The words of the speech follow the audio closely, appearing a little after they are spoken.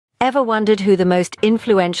Ever wondered who the most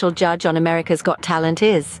influential judge on America's Got Talent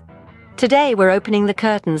is? Today we're opening the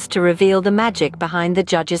curtains to reveal the magic behind the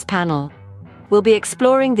judges panel. We'll be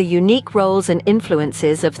exploring the unique roles and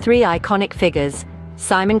influences of three iconic figures: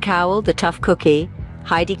 Simon Cowell, the tough cookie,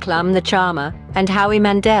 Heidi Klum, the charmer, and Howie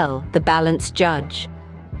Mandel, the balanced judge.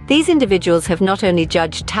 These individuals have not only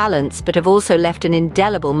judged talents but have also left an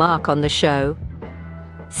indelible mark on the show.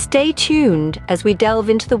 Stay tuned as we delve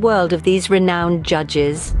into the world of these renowned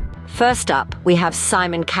judges. First up, we have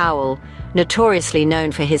Simon Cowell, notoriously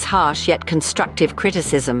known for his harsh yet constructive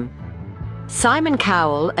criticism. Simon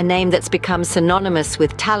Cowell, a name that's become synonymous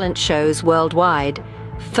with talent shows worldwide,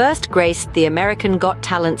 first graced the American Got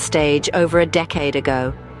Talent stage over a decade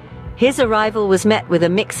ago. His arrival was met with a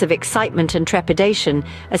mix of excitement and trepidation,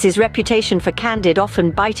 as his reputation for candid,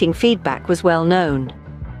 often biting feedback was well known.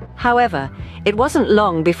 However, it wasn't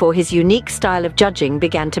long before his unique style of judging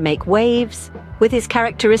began to make waves. With his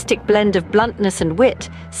characteristic blend of bluntness and wit,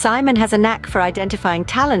 Simon has a knack for identifying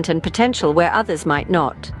talent and potential where others might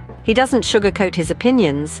not. He doesn't sugarcoat his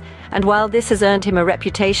opinions, and while this has earned him a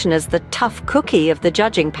reputation as the tough cookie of the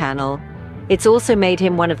judging panel, it's also made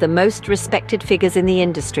him one of the most respected figures in the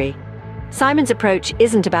industry. Simon's approach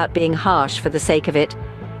isn't about being harsh for the sake of it.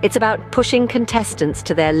 It's about pushing contestants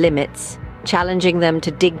to their limits, challenging them to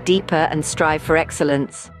dig deeper and strive for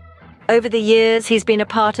excellence. Over the years, he's been a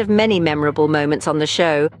part of many memorable moments on the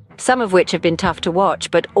show, some of which have been tough to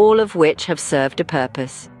watch, but all of which have served a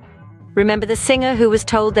purpose. Remember the singer who was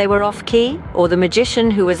told they were off-key, or the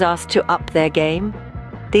magician who was asked to up their game?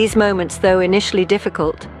 These moments, though initially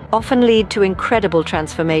difficult, often lead to incredible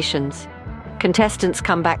transformations. Contestants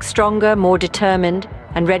come back stronger, more determined,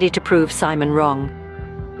 and ready to prove Simon wrong.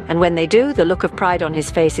 And when they do, the look of pride on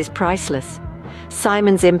his face is priceless.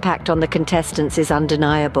 Simon's impact on the contestants is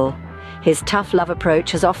undeniable. His tough love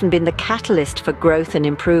approach has often been the catalyst for growth and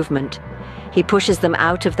improvement. He pushes them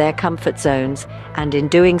out of their comfort zones, and in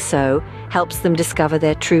doing so, helps them discover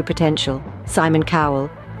their true potential. Simon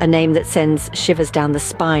Cowell, a name that sends shivers down the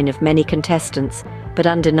spine of many contestants, but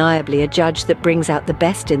undeniably a judge that brings out the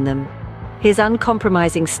best in them. His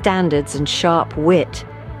uncompromising standards and sharp wit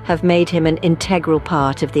have made him an integral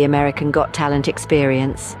part of the American Got Talent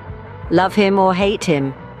experience. Love him or hate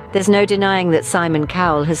him, there's no denying that Simon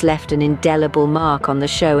Cowell has left an indelible mark on the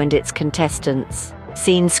show and its contestants.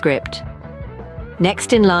 Scene script.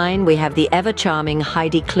 Next in line, we have the ever-charming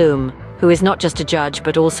Heidi Klum, who is not just a judge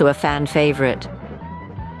but also a fan favorite.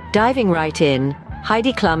 Diving right in,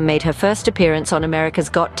 Heidi Klum made her first appearance on America's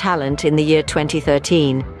Got Talent in the year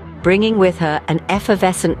 2013, bringing with her an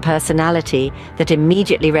effervescent personality that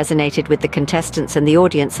immediately resonated with the contestants and the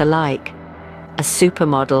audience alike. A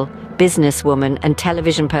supermodel, businesswoman, and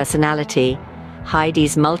television personality,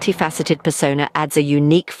 Heidi's multifaceted persona adds a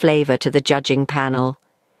unique flavor to the judging panel.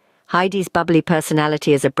 Heidi's bubbly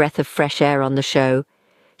personality is a breath of fresh air on the show.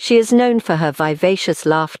 She is known for her vivacious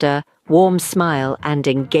laughter, warm smile, and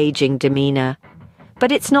engaging demeanor.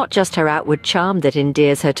 But it's not just her outward charm that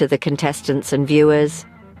endears her to the contestants and viewers.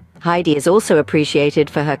 Heidi is also appreciated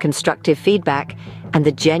for her constructive feedback and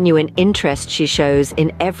the genuine interest she shows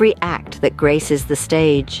in every act that graces the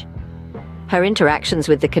stage. Her interactions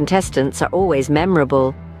with the contestants are always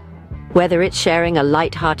memorable. Whether it's sharing a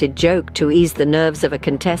light-hearted joke to ease the nerves of a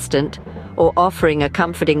contestant or offering a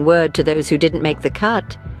comforting word to those who didn't make the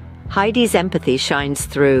cut, Heidi's empathy shines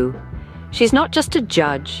through. She's not just a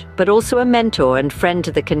judge, but also a mentor and friend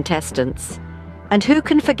to the contestants. And who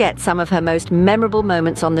can forget some of her most memorable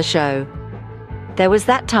moments on the show? There was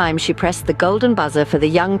that time she pressed the golden buzzer for the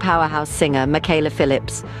young powerhouse singer Makayla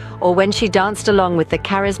Phillips, or when she danced along with the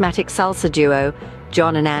charismatic salsa duo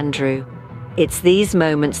John and Andrew. It's these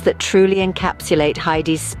moments that truly encapsulate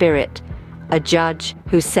Heidi's spirit, a judge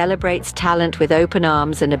who celebrates talent with open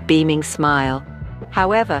arms and a beaming smile.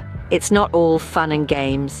 However, it's not all fun and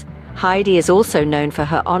games. Heidi is also known for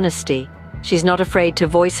her honesty. She's not afraid to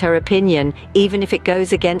voice her opinion, even if it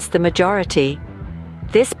goes against the majority.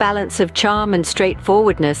 This balance of charm and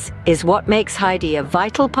straightforwardness is what makes Heidi a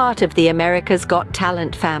vital part of the America's Got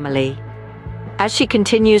Talent family. As she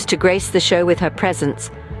continues to grace the show with her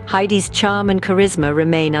presence, Heidi's charm and charisma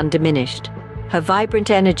remain undiminished. Her vibrant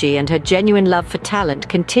energy and her genuine love for talent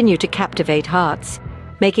continue to captivate hearts,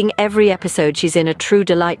 making every episode she's in a true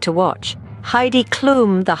delight to watch. Heidi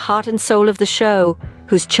Klum, the heart and soul of the show,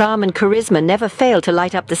 whose charm and charisma never fail to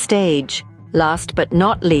light up the stage. Last but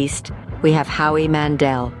not least, we have Howie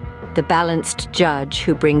Mandel, the balanced judge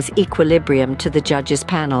who brings equilibrium to the judges'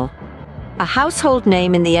 panel. A household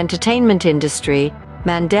name in the entertainment industry,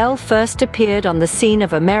 Mandel first appeared on the scene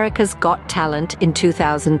of America's Got Talent in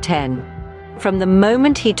 2010. From the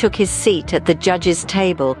moment he took his seat at the judges'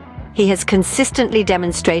 table, He has consistently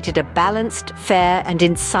demonstrated a balanced, fair, and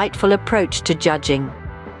insightful approach to judging.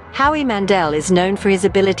 Howie Mandel is known for his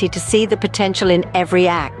ability to see the potential in every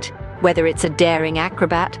act, whether it's a daring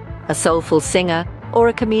acrobat, a soulful singer, or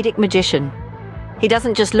a comedic magician. He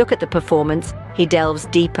doesn't just look at the performance, he delves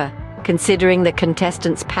deeper, considering the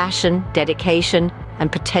contestants' passion, dedication,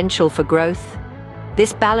 and potential for growth.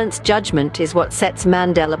 This balanced judgment is what sets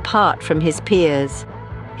Mandel apart from his peers.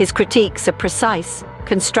 His critiques are precise,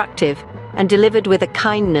 constructive, and delivered with a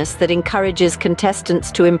kindness that encourages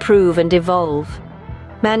contestants to improve and evolve.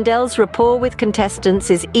 Mandel's rapport with contestants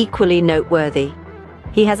is equally noteworthy.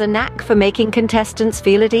 He has a knack for making contestants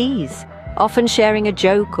feel at ease, often sharing a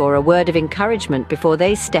joke or a word of encouragement before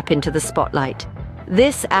they step into the spotlight.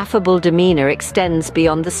 This affable demeanor extends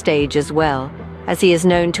beyond the stage as well, as he is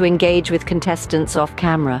known to engage with contestants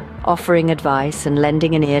off-camera, offering advice and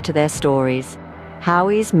lending an ear to their stories.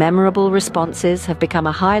 Howie's memorable responses have become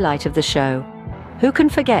a highlight of the show. Who can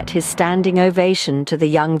forget his standing ovation to the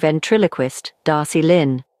young ventriloquist, Darcy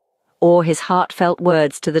Lynn, or his heartfelt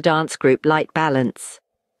words to the dance group Light Balance?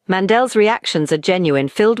 Mandel's reactions are genuine,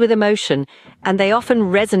 filled with emotion, and they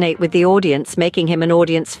often resonate with the audience, making him an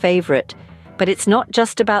audience favorite. But it's not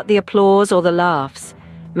just about the applause or the laughs.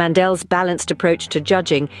 Mandel's balanced approach to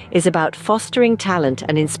judging is about fostering talent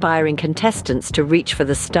and inspiring contestants to reach for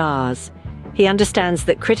the stars. He understands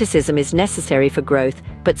that criticism is necessary for growth,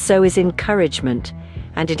 but so is encouragement.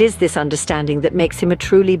 And it is this understanding that makes him a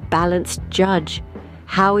truly balanced judge.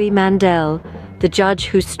 Howie Mandel, the judge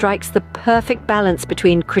who strikes the perfect balance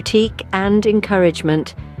between critique and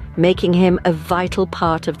encouragement, making him a vital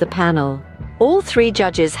part of the panel. All three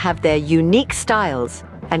judges have their unique styles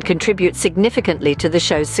and contribute significantly to the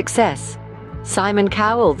show's success. Simon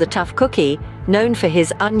Cowell, the tough cookie, known for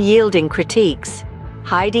his unyielding critiques.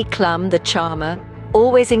 Heidi Klum, the charmer,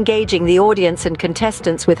 always engaging the audience and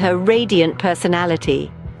contestants with her radiant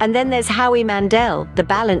personality. And then there's Howie Mandel, the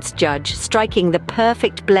balanced judge, striking the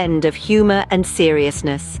perfect blend of humor and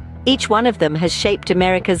seriousness. Each one of them has shaped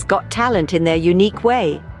America's Got Talent in their unique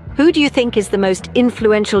way. Who do you think is the most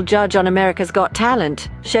influential judge on America's Got Talent?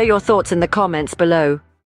 Share your thoughts in the comments below.